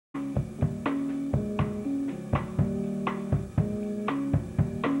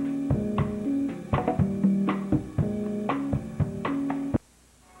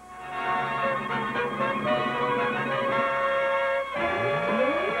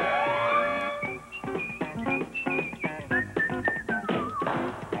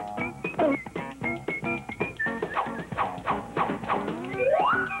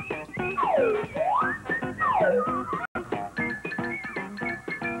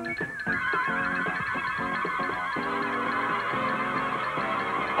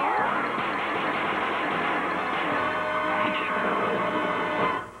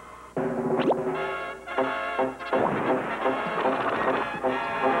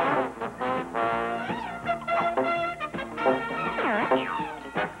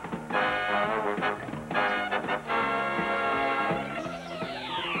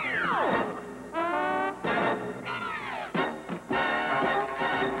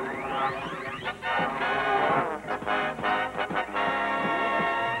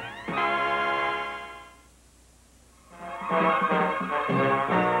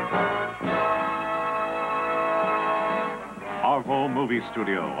movie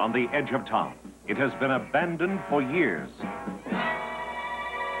studio on the edge of town. It has been abandoned for years.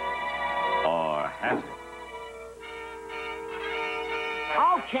 Or has it?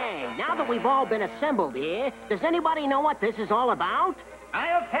 Okay, now that we've all been assembled here, does anybody know what this is all about?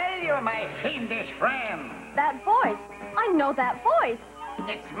 I'll tell you, my fiendish friend. That voice. I know that voice.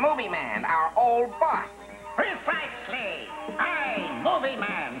 It's Movie Man, our old boss. Precisely. I, Movie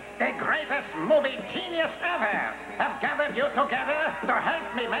Man, the greatest movie genius ever, have gathered you together to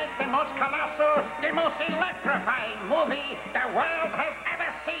help me make the most colossal, the most electrifying movie the world has ever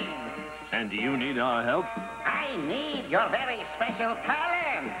seen. And do you need our help? I need your very special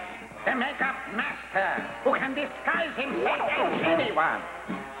talent. The makeup master who can disguise himself as anyone.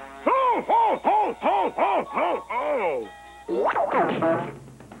 Ho, ho, ho, ho, ho, ho, ho!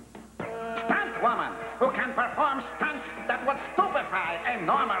 Stunt woman who can perform stunts that would stupefy a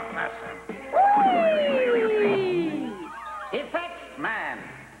normal person. Effects man,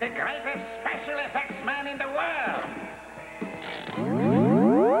 the greatest special effects man in the world.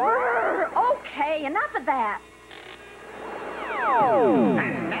 Okay, enough of that.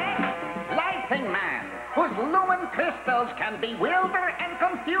 And next, lighting man, whose lumen crystals can bewilder and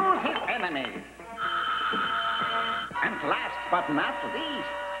confuse his enemies. And last but not least,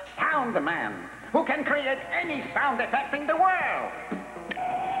 sound man, who can create any sound effect in the world.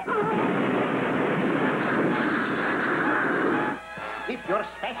 With your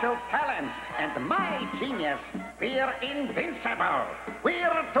special talents and my genius, we're invincible.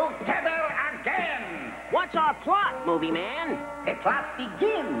 We're together again. What's our plot, Movie Man? The plot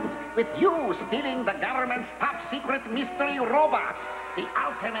begins with you stealing the government's top secret mystery robot, the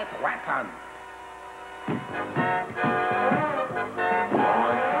ultimate weapon.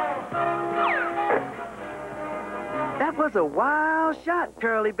 That was a wild shot,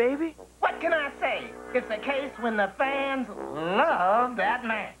 Curly baby. What can I say? It's a case when the fans love that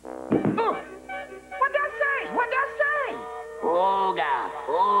man. Ooh. What'd I say? What'd I say? Ooga,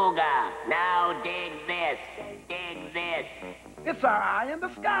 ooga. Now dig this. Dig this. It's our eye in the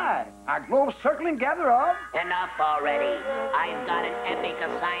sky. Our globe circling gather of... Enough already. I've got an epic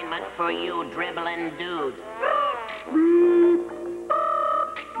assignment for you dribbling dudes.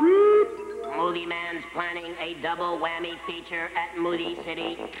 Movie Man's planning a double whammy feature at Moody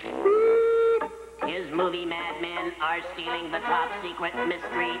City. His movie madmen are stealing the top secret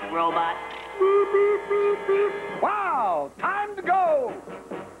mystery robot. Wow, time to go.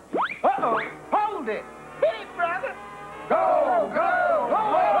 Uh-oh, hold it. Hit it, brother. Go, go, go,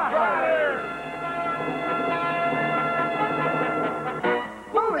 Globetrotters!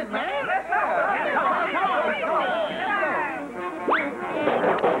 Move it, man. Let's go.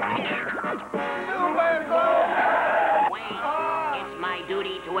 Wait, it's my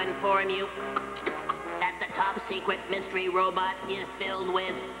duty to inform you that the top secret mystery robot is filled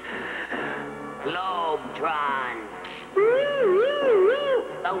with Globetron.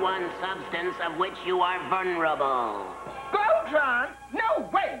 The one substance of which you are vulnerable. Globetron? No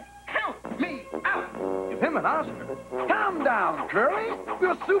way. Count me out. Give him an Oscar. Calm down, Curly.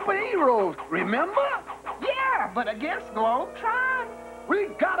 We're superheroes, remember? Yeah, but against Globetron? We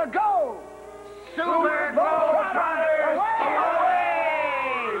gotta go. Super Globetrotters! Away!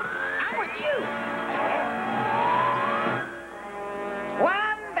 I'm with you.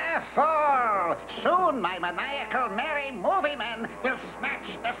 Wonderful! Soon my maniacal merry movie man will snatch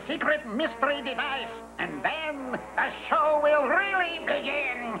the secret mystery device, and then the show will really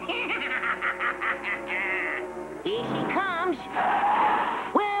begin. Here she comes.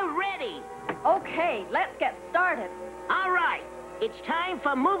 We're ready. Okay, let's get started. All right. It's time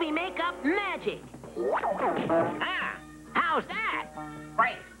for movie makeup magic. Ah, how's that?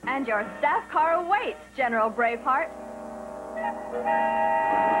 Great. And your staff car awaits, General Braveheart.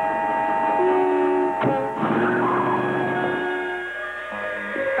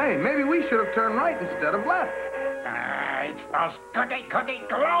 Hey, maybe we should have turned right instead of left. It's those goody-goody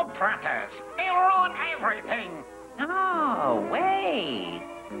Globetrotters. They'll ruin everything. Oh, wait.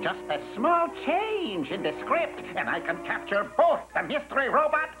 Just a small change in the script, and I can capture both the mystery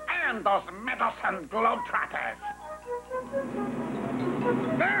robot and those meddlesome Globetrotters.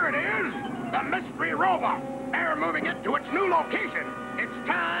 There it is! The mystery robot. They're moving it to its new location. It's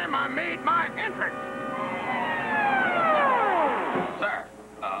time I made my entrance. Sir,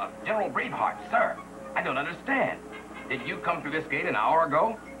 General Braveheart, sir, I don't understand. Did you come through this gate an hour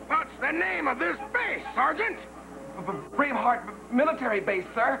ago? What's the name of this base, Sergeant? Braveheart military base,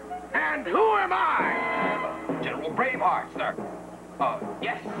 sir. And who am I? General Braveheart, sir.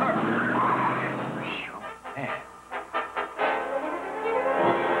 Yes, sir. Man.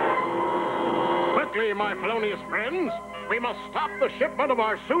 Quickly, my felonious friends. We must stop the shipment of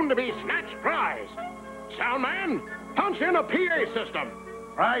our soon-to-be snatched prize. Soundman, punch in a PA system.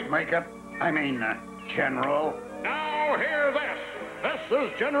 Right, General. Now hear this. This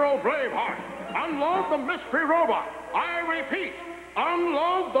is General Braveheart. Unload the mystery robot. I repeat,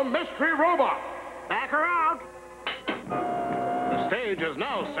 unload the mystery robot. Back her out. The stage is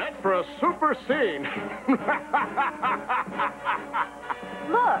now set for a super scene.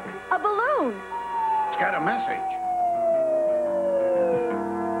 Look, a balloon. It's got a message.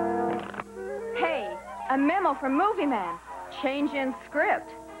 Hey, a memo from Movie Man. Change in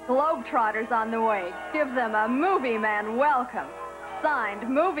script. Globetrotters on the way. Give them a Movie Man welcome. Signed,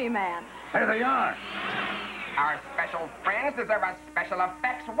 Movie Man. There they are. Our special friends deserve a special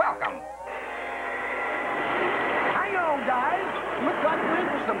effects welcome. Hang on, guys. Looks like we're in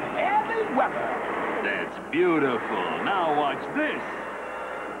for some heavy weather. That's beautiful. Now watch this.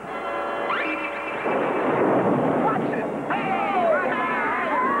 Watch it.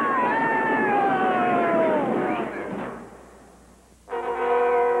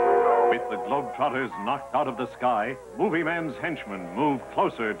 With the Globetrotters knocked out of the sky, Movie Man's henchmen move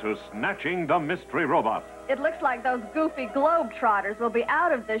closer to snatching the mystery robot. It looks like those goofy Globetrotters will be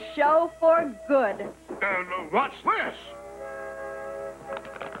out of the show for good. What's this?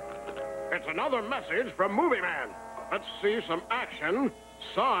 It's another message from Movie Man. Let's see some action.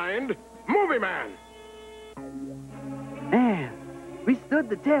 Signed, Movie Man. Man, we stood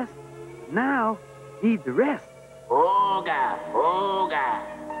the test. Now, need the rest. Ooga, ooga.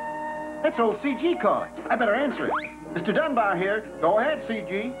 It's old CG calling. I better answer it. Mr. Dunbar here. Go ahead,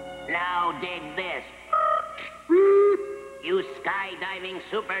 CG. Now dig this. You skydiving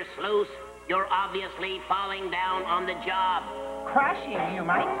super sleuths, you're obviously falling down on the job. Crashing, you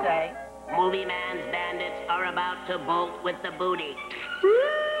might say. Movie Man's bandits are about to bolt with the booty.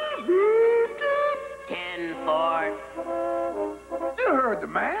 10-4. You heard the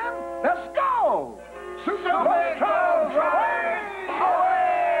man. Let's go. Super Globetrotters away!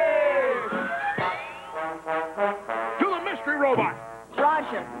 To the mystery robot.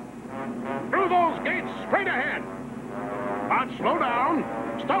 Roger. Through those gates straight ahead. Bot, slow down.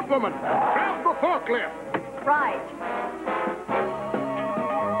 Stunt woman, grab the forklift. Right.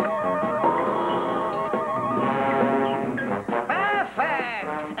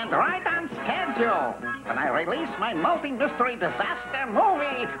 Perfect! And right on schedule. When I release my multi-mystery disaster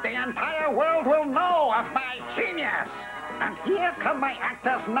movie, the entire world will know of my genius. And here come my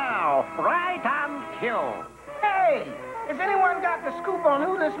actors now, right on cue. Hey, has anyone got the scoop on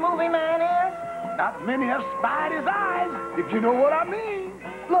who this movie man is? Not many have spied his eyes, if you know what I mean.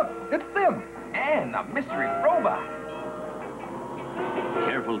 Look, it's them. And a mystery robot.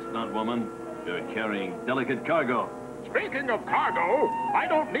 Careful, stunt woman. You're carrying delicate cargo. Speaking of cargo, I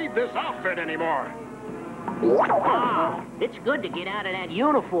don't need this outfit anymore. Ah, it's good to get out of that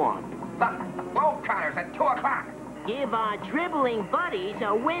uniform. Look, Globetrotters at 2 o'clock. Give our dribbling buddies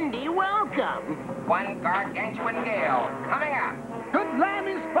a windy welcome. One gargantuan gale coming up. Good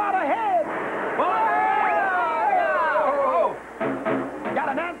landing spot ahead. Whoa! Got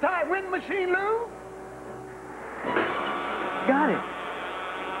an anti-wind machine, Lou? Got it.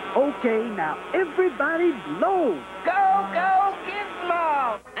 Okay, now everybody blow. Go, go,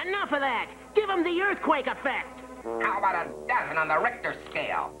 Gizmo! Enough of that. Give him the earthquake effect. How about a dozen on the Richter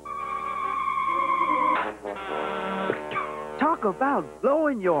scale? Talk about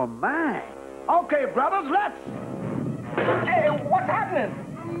blowing your mind. Okay, brothers, let's. Hey, what's happening?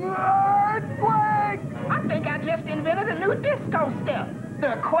 Earthquake! I think I just invented a new disco step.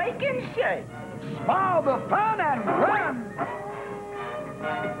 The quake and shake. Smile the fun and run.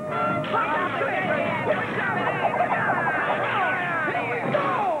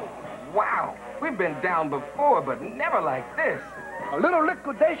 Wow, we've been down before, but never like this. A little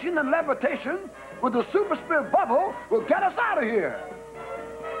liquidation and levitation with the super spirit bubble will get us out of here.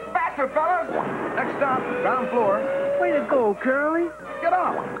 Faster, fellas! Next stop, ground floor. Way to go, Curly. Get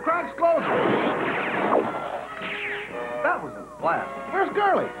on. The crank's closing. That was a blast. Where's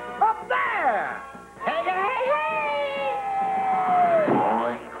Girly? Up there! Hey, hey, hey!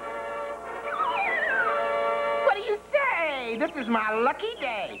 What do you say? This is my lucky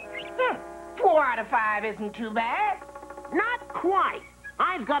day. 4 out of 5 isn't too bad. Not quite.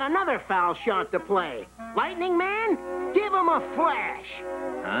 I've got another foul shot to play. Lightning Man, give him a flash.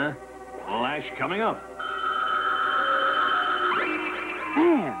 Huh? Flash coming up.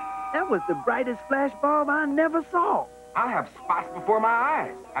 Man, that was the brightest flash bulb I never saw. I'll have spots before my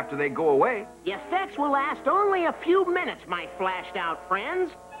eyes after they go away. The effects will last only a few minutes, my flashed-out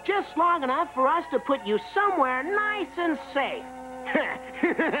friends. Just long enough for us to put you somewhere nice and safe.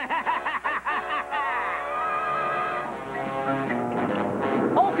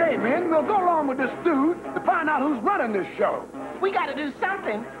 men, we'll go along with this dude to find out who's running this show. We gotta do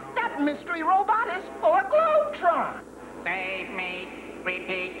something. That mystery robot is for Globetron. Save me.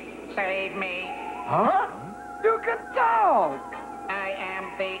 Repeat. Save me. Huh? You can talk. I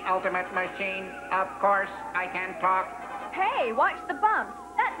am the ultimate machine. Of course, I can talk. Hey, watch the bumps.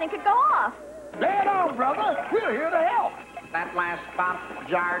 That thing could go off. Lay it on, brother. We're here to help. That last bump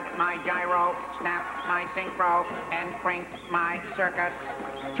jarred my gyro, snapped my synchro, and crinked my circuit.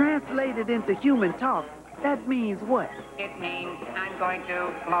 Translated into human talk, that means what? It means I'm going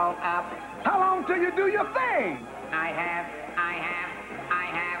to blow up. How long till you do your thing? I have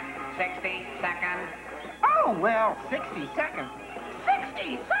 60 seconds. Oh, well, 60 seconds.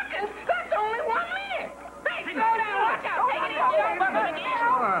 60 seconds? That's only 1 minute. Hey, slow down. Watch out. Take it easy. Don't bump it again.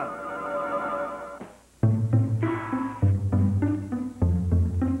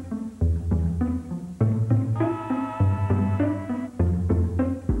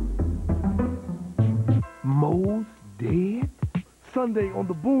 Moe's dead? Sunday on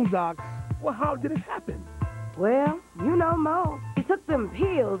the boondocks. Well, how did it happen? Well, you know Mo. He took them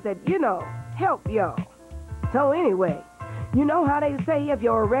pills that, help y'all. So anyway, you know how they say if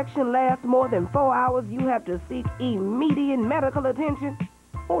your erection lasts more than 4 hours, you have to seek immediate medical attention?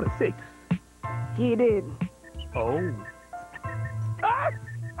 4 to 6. He didn't. Oh.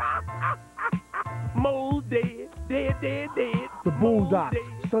 Moe's dead. Dead. The boondocks,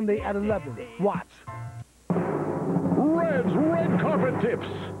 Sunday at 11. Watch. Red's red carpet tips.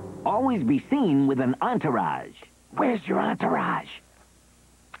 Always be seen with an entourage. Where's your entourage?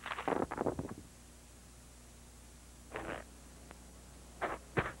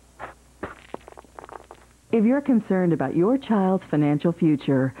 If you're concerned about your child's financial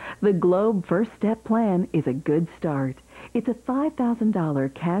future, the Globe First Step Plan is a good start. It's a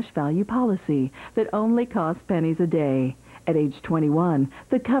 $5,000 cash value policy that only costs pennies a day. At age 21,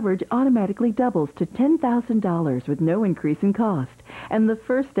 the coverage automatically doubles to $10,000 with no increase in cost. And the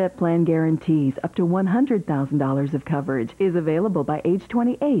First Step Plan guarantees up to $100,000 of coverage is available by age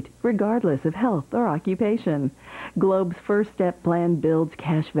 28, regardless of health or occupation. Globe's First Step Plan builds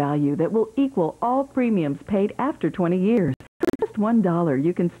cash value that will equal all premiums paid after 20 years. For just $1,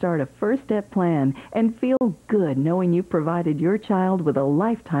 you can start a First Step Plan and feel good knowing you've provided your child with a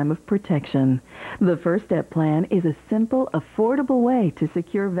lifetime of protection. The First Step Plan is a simple, affordable way to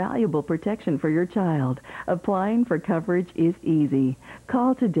secure valuable protection for your child. Applying for coverage is easy.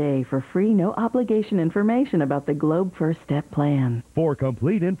 Call today for free, no-obligation information about the Globe First Step Plan. For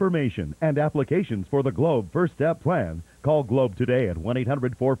complete information and applications for the Globe First Step Plan, call Globe today at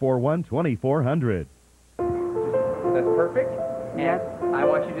 1-800-441-2400. That's perfect. Yes. I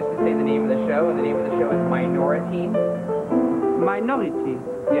want you just to say the name of the show, and the name of the show is Minority. Minority.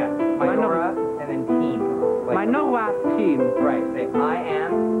 Yeah, Minora, and then team. Like, Minora team. Right, say I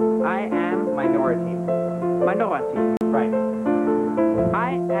am minority. Minority. Right.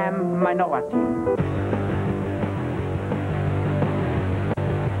 I am minority.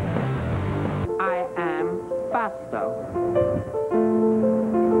 I am faster.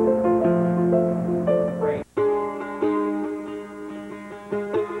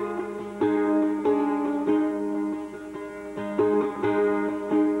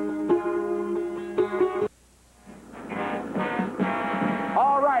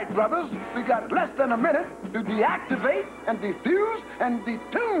 Brothers, we got less than a minute to deactivate and defuse and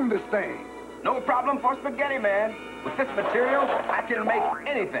detune this thing. No problem for Spaghetti Man. With this material, I can make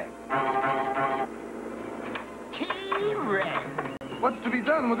anything. T-Rex. What's to be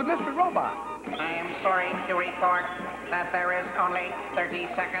done with the mystery robot? I am sorry to report that there is only 30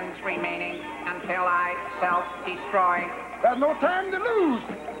 seconds remaining until I self-destroy. There's no time to lose.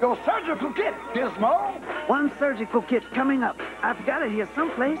 Your surgical kit, Gizmo. One surgical kit coming up. I've got it here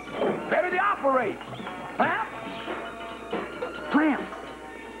someplace. Ready to operate. Clamps. Clamps.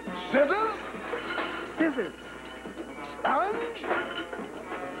 Scissors. Scissors. Sponge.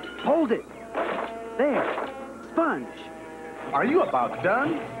 Hold it. There. Sponge. Are you about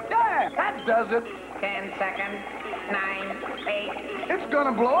done? Yeah, that does it. 10 seconds. 9, 8. It's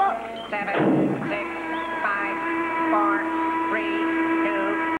gonna blow up. 7, 6, 5, 4, 3, 2.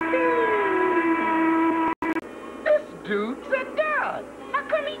 This dude's a dud. How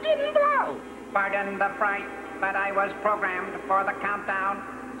come he didn't blow? Pardon the fright, but I was programmed for the countdown.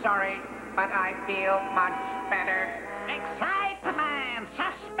 Sorry, but I feel much better. Excitement,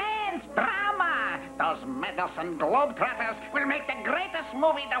 suspense, drama. Those medicine Globetrotters will make the greatest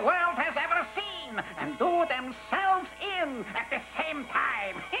movie the world has ever seen and do themselves in at the same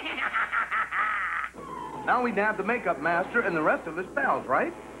time. Now we nab the makeup master and the rest of his pals,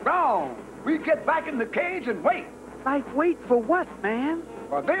 right? Wrong. We get back in the cage and wait. Like, wait for what, man?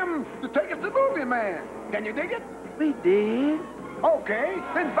 for them to take us to Movie Man. Can you dig it? We did. Okay,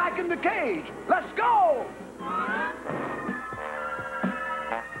 then back in the cage. Let's go!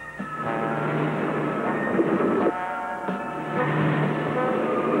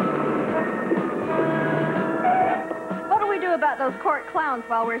 What do we do about those court clowns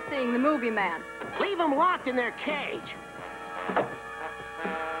while we're seeing the Movie Man? Leave them locked in their cage.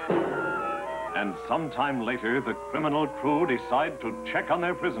 And sometime later, the criminal crew decide to check on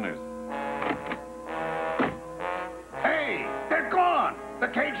their prisoners. Hey, they're gone. The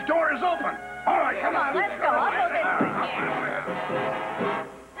cage door is open. All right, come on, let's go. I'll go this way.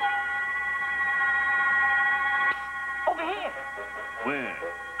 Over here. Where?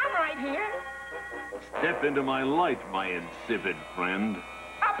 I'm right here. Step into my light, my insipid friend.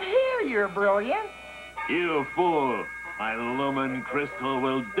 Up here, you're brilliant. You fool. My lumen crystal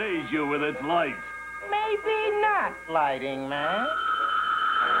will daze you with its light. Maybe not, lighting man.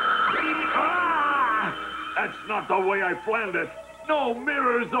 Ah! That's not the way I planned it. No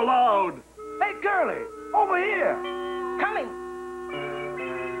mirrors allowed. Hey, Curly, over here. Coming.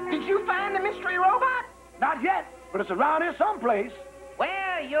 Did you find the mystery robot? Not yet, but it's around here someplace.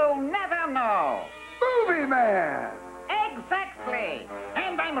 Well, you'll never know. Movie Man! Exactly.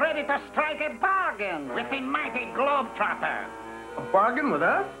 And I'm ready to strike a bargain with the mighty Globetrotters. A bargain with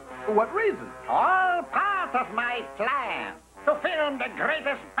us? For what reason? All part of my plan to film the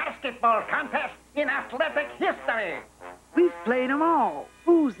greatest basketball contest in athletic history. We've played them all.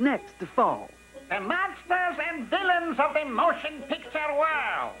 Who's next to fall? The monsters and villains of the motion picture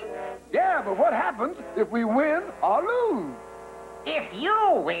world. Yeah, but what happens if we win or lose? If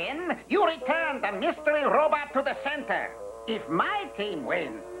you win, you return the mystery robot to the center. If my team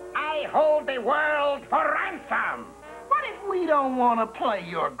wins, I hold the world for ransom. What if we don't want to play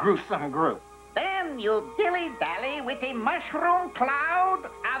your gruesome group? Then you dilly-dally with the mushroom cloud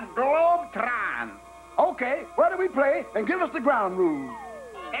of Globetron. Okay, where do we play? And give us the ground rules.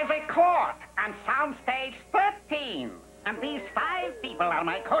 There's a court on soundstage 13, and these 5 people are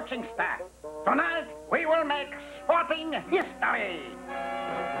my coaching staff. Tonight, we will make sporting history.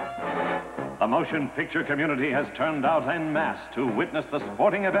 The motion picture community has turned out en masse to witness the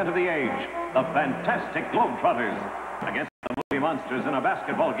sporting event of the age, the fantastic Globetrotters, against the movie monsters in a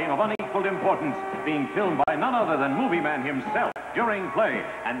basketball game of unequaled importance, being filmed by none other than Movie Man himself during play.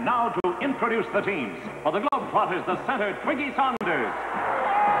 And now to introduce the teams. For the Globetrotters, the center, Twiggy Saunders.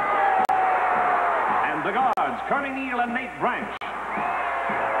 And the guards, Kearney Neal and Nate Branch.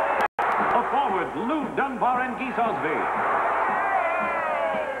 The forwards, Lou Dunbar and Geese Osby.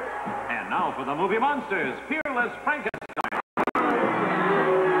 And now for the movie monsters, Fearless Frankenstein.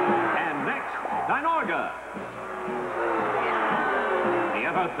 And next, Dinorga. The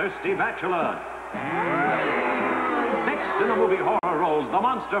ever-thirsty bachelor. Next in the movie horror roles, the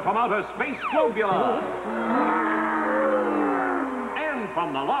monster from outer space, Globula. And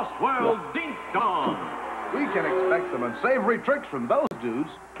from the Lost World, Dink Dong. We can expect some unsavory tricks from those dudes.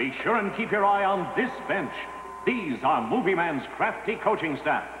 Be sure and keep your eye on this bench. These are Movie Man's crafty coaching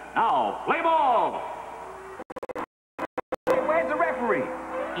staff. Now, play ball! Hey, where's the referee?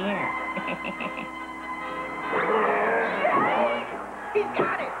 Here. He's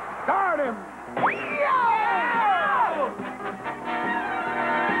got it. Guard him!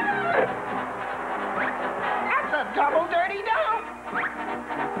 That's a double dirty dunk.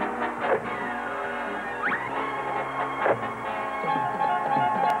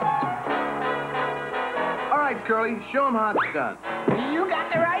 All right, Curly, show him how it's done. You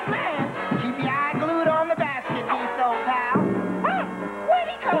got the right man. Keep your eye glued on the basket, you so pal. Huh? Where'd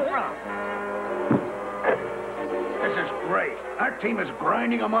he come from? This is great. Our team is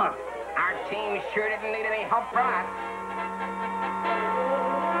grinding them up. Our team sure didn't need any help from us.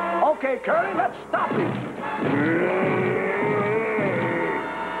 Okay, Curly, let's stop him.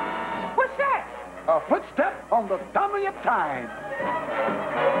 What's that? A footstep on the dummy of time.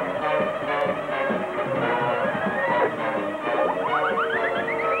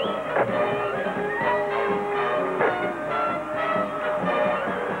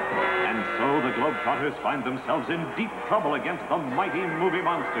 And so the Globetrotters find themselves in deep trouble against the mighty movie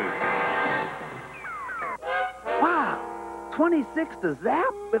monsters. Wow, 26 to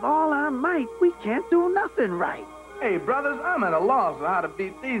zap? With all our might, we can't do nothing right. Hey, brothers, I'm at a loss on how to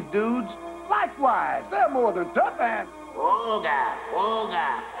beat these dudes. Likewise, they're more than tough and... Ooga,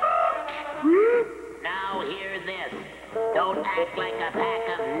 ooga. Now hear this. Don't act like a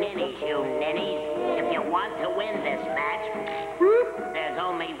pack of ninnies, you ninnies. If you want to win this match, there's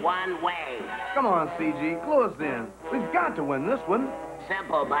only one way. Come on, CG, clue us in. We've got to win this one.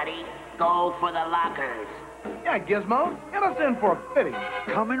 Simple, buddy. Go for the lockers. Yeah, Gizmo, get us in for a fitting.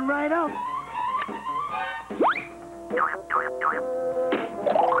 Coming right up.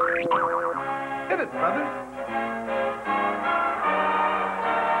 Hit it, brother.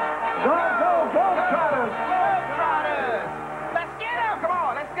 Go, Globetrotters! Globetrotters! Let's get him! Come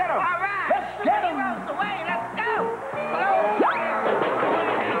on, let's get him! All right! Let's get him! Away, let's go!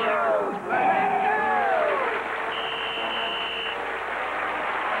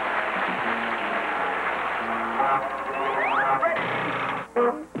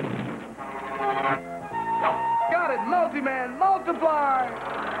 Got it, Multi-Man, multiply!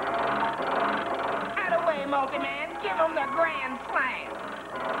 Out of the way, Multi-Man. Give him the grand slam.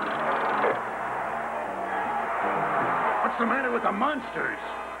 What's the matter with the monsters?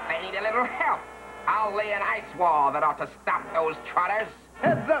 They need a little help. I'll lay an ice wall that ought to stop those trotters.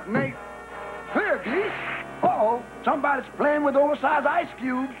 Heads up, Nate. Clear, geese. Uh-oh, somebody's playing with oversized ice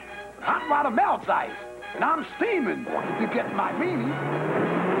cubes. Hot water melts ice, and I'm steaming, if you get my meaning.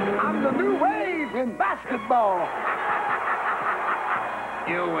 I'm the new wave in basketball.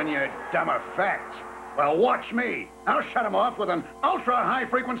 You and your dumb effects. Well, watch me. I'll shut them off with an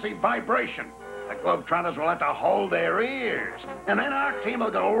ultra-high-frequency vibration. The Globetrotters will have to hold their ears, and then our team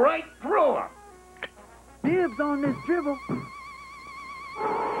will go right through them. Dibs on this dribble.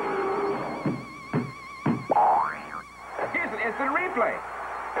 Here's an instant replay.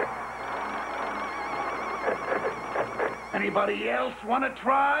 Anybody else want to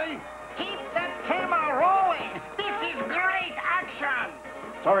try? Keep that camera rolling. This is great action.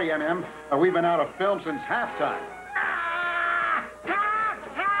 Sorry, MM. We've been out of film since halftime.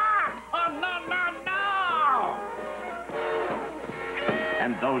 Oh, no.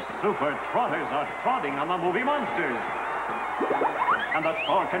 And those super trotters are trotting on the movie monsters. And the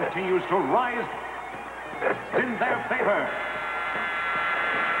score continues to rise in their favor.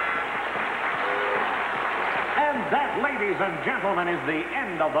 And that, ladies and gentlemen, is the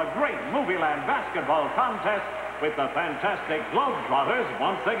end of the great Movieland basketball contest with the fantastic Globetrotters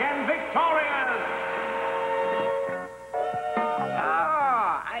once again victorious.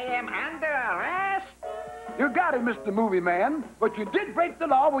 Oh, I am under arrest? You got it, Mr. Movie Man, but you did break the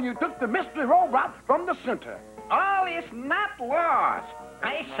law when you took the mystery robot from the center. All is not lost.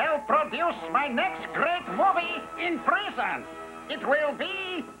 I shall produce my next great movie in prison. It will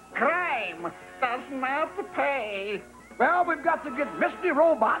be Crime Does Not Pay. Well, we've got to get Mystery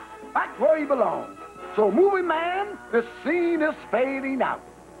Robot back where he belongs. So, Movie Man, the scene is fading out.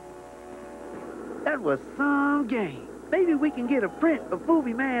 That was some game. Maybe we can get a print of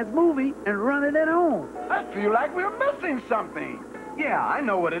Movie Man's movie and run it at home. I feel like we're missing something. Yeah, I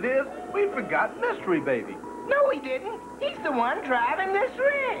know what it is. We forgot Mystery Baby. No, he didn't. He's the one driving this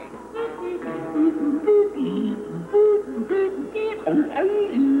rig. He's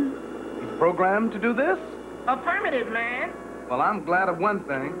programmed to do this? Affirmative, man. Well, I'm glad of one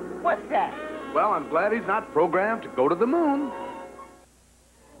thing. What's that? Well, I'm glad he's not programmed to go to the moon.